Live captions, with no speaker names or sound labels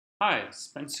Hi,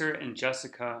 Spencer and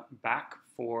Jessica back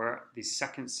for the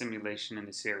second simulation in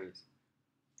the series.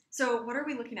 So what are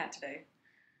we looking at today?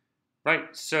 Right,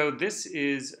 so this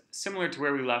is similar to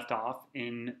where we left off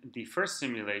in the first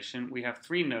simulation. We have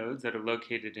three nodes that are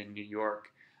located in New York.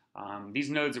 These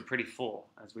nodes are pretty full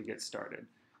as we get started.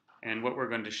 And what we're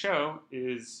going to show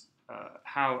is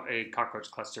how a cockroach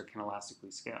cluster can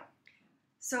elastically scale.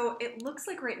 So it looks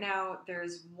like right now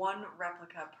there's one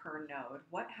replica per node.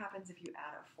 What happens if you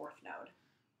add a fourth node?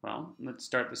 Well, let's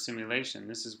start the simulation.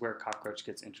 This is where Cockroach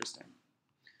gets interesting.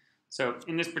 So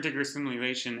in this particular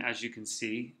simulation, as you can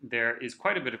see, there is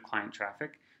quite a bit of client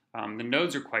traffic. The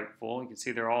nodes are quite full. You can see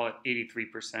they're all at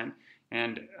 83%,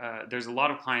 and there's a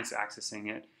lot of clients accessing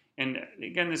it. And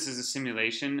again, this is a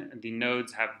simulation. The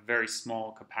nodes have very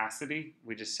small capacity.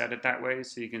 We just set it that way,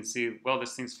 so you can see, well,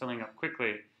 this thing's filling up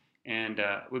quickly, and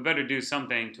we better do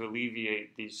something to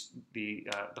alleviate the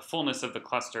fullness of the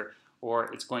cluster,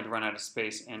 or it's going to run out of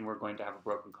space, and we're going to have a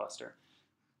broken cluster.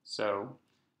 So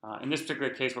in this particular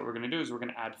case, what we're going to do is we're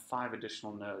going to add 5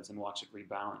 additional nodes and watch it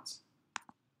rebalance.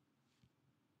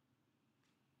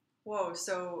 Whoa,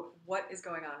 so what is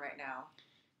going on right now?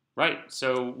 Right,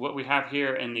 so what we have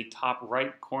here in the top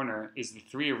right corner is the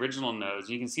 3 original nodes.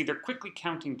 You can see they're quickly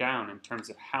counting down in terms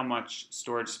of how much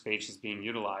storage space is being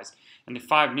utilized. And the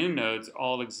 5 new nodes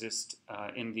all exist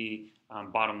in the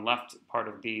bottom left part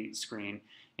of the screen.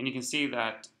 And you can see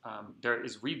that there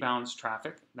is rebalanced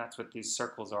traffic. That's what these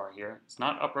circles are here. It's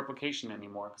not up replication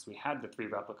anymore because we had the 3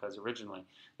 replicas originally.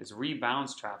 It's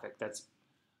rebalanced traffic that's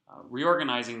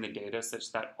reorganizing the data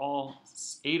such that all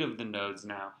 8 of the nodes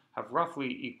now have roughly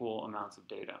equal amounts of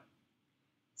data.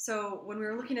 So when we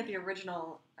were looking at the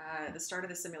original, the start of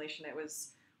the simulation, it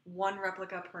was 1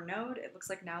 replica per node. It looks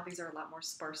like now these are a lot more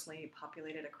sparsely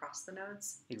populated across the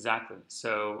nodes. Exactly.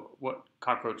 So what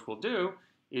Cockroach will do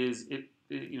is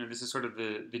this is sort of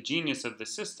the genius of the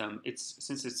system.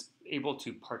 Since it's able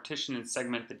to partition and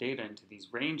segment the data into these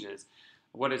ranges,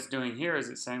 what it's doing here is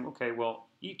it's saying, okay, well,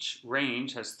 each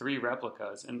range has 3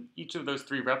 replicas, and each of those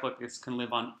 3 replicas can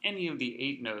live on any of the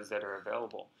 8 nodes that are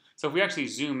available. So if we actually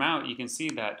zoom out, you can see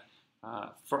that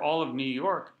for all of New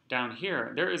York down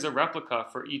here, there is a replica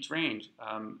for each range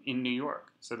in New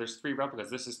York. So there's 3 replicas.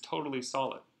 This is totally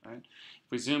solid, right?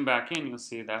 If we zoom back in, you'll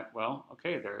see that, well,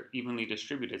 okay, they're evenly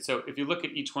distributed. So if you look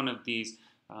at each one of these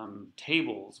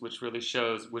tables, which really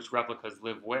shows which replicas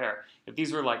live where. If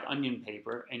these were like onion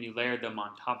paper and you layered them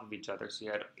on top of each other, so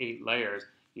you had 8 layers,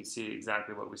 you'd see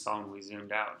exactly what we saw when we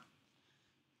zoomed out.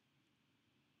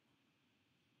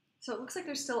 So it looks like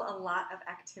there's still a lot of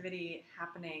activity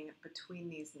happening between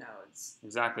these nodes.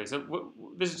 Exactly. So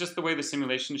this is just the way the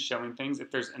simulation is showing things.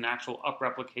 If there's an actual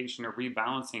up-replication or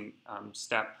rebalancing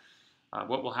step,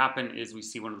 what will happen is we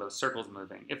see one of those circles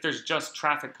moving. If there's just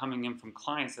traffic coming in from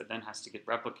clients that then has to get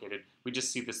replicated, we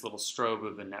just see this little strobe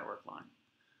of the network line.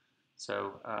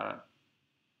 So,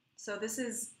 so this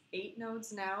is 8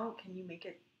 nodes now. Can you make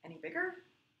it any bigger?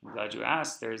 I'm glad you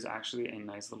asked. There's actually a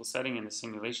nice little setting in the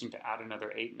simulation to add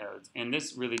another 8 nodes. And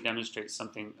this really demonstrates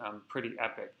something pretty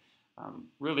epic.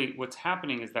 Really, what's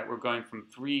happening is that we're going from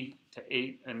 3 to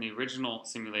 8 in the original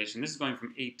simulation. This is going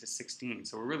from 8 to 16.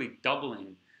 So we're really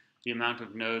doubling the amount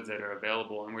of nodes that are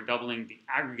available, and we're doubling the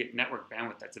aggregate network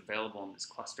bandwidth that's available in this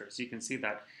cluster. So you can see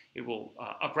that it will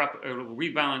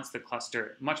rebalance the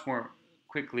cluster much more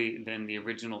quickly than the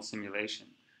original simulation.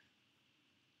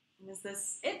 And is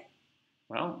this it?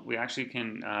 Well, we actually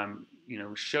can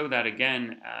show that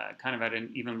again kind of at an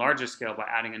even larger scale by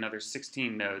adding another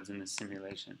 16 nodes in this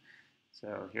simulation.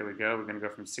 So here we go. We're going to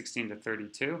go from 16 to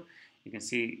 32. You can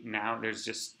see now there's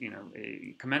just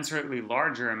a commensurately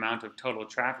larger amount of total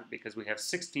traffic because we have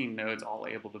 16 nodes all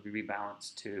able to be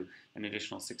rebalanced to an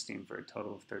additional 16 for a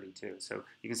total of 32. So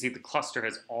you can see the cluster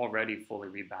has already fully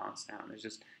rebalanced now. There's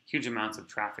just huge amounts of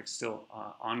traffic still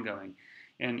ongoing.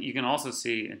 And you can also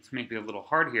see, it's maybe a little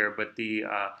hard here, but the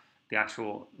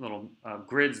actual little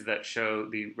grids that show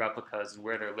the replicas and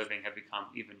where they're living have become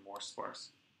even more sparse.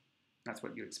 That's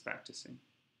what you expect to see.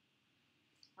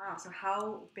 Wow, so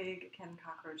how big can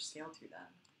Cockroach scale to then?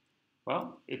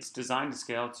 Well, it's designed to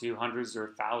scale to hundreds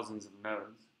or thousands of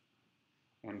nodes.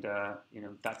 And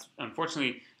that's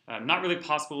unfortunately not really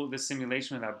possible with this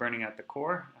simulation without burning out the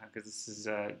core, because this is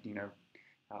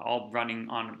all running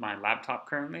on my laptop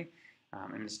currently,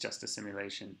 and it's just a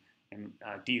simulation. And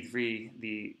D3,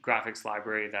 the graphics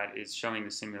library that is showing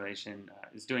the simulation,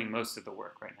 is doing most of the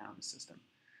work right now in the system.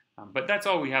 But that's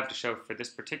all we have to show for this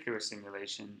particular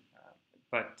simulation.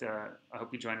 But I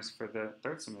hope you join us for the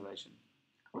 3rd simulation.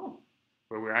 Cool.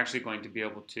 Where we're actually going to be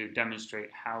able to demonstrate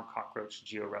how Cockroach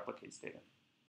geo-replicates data.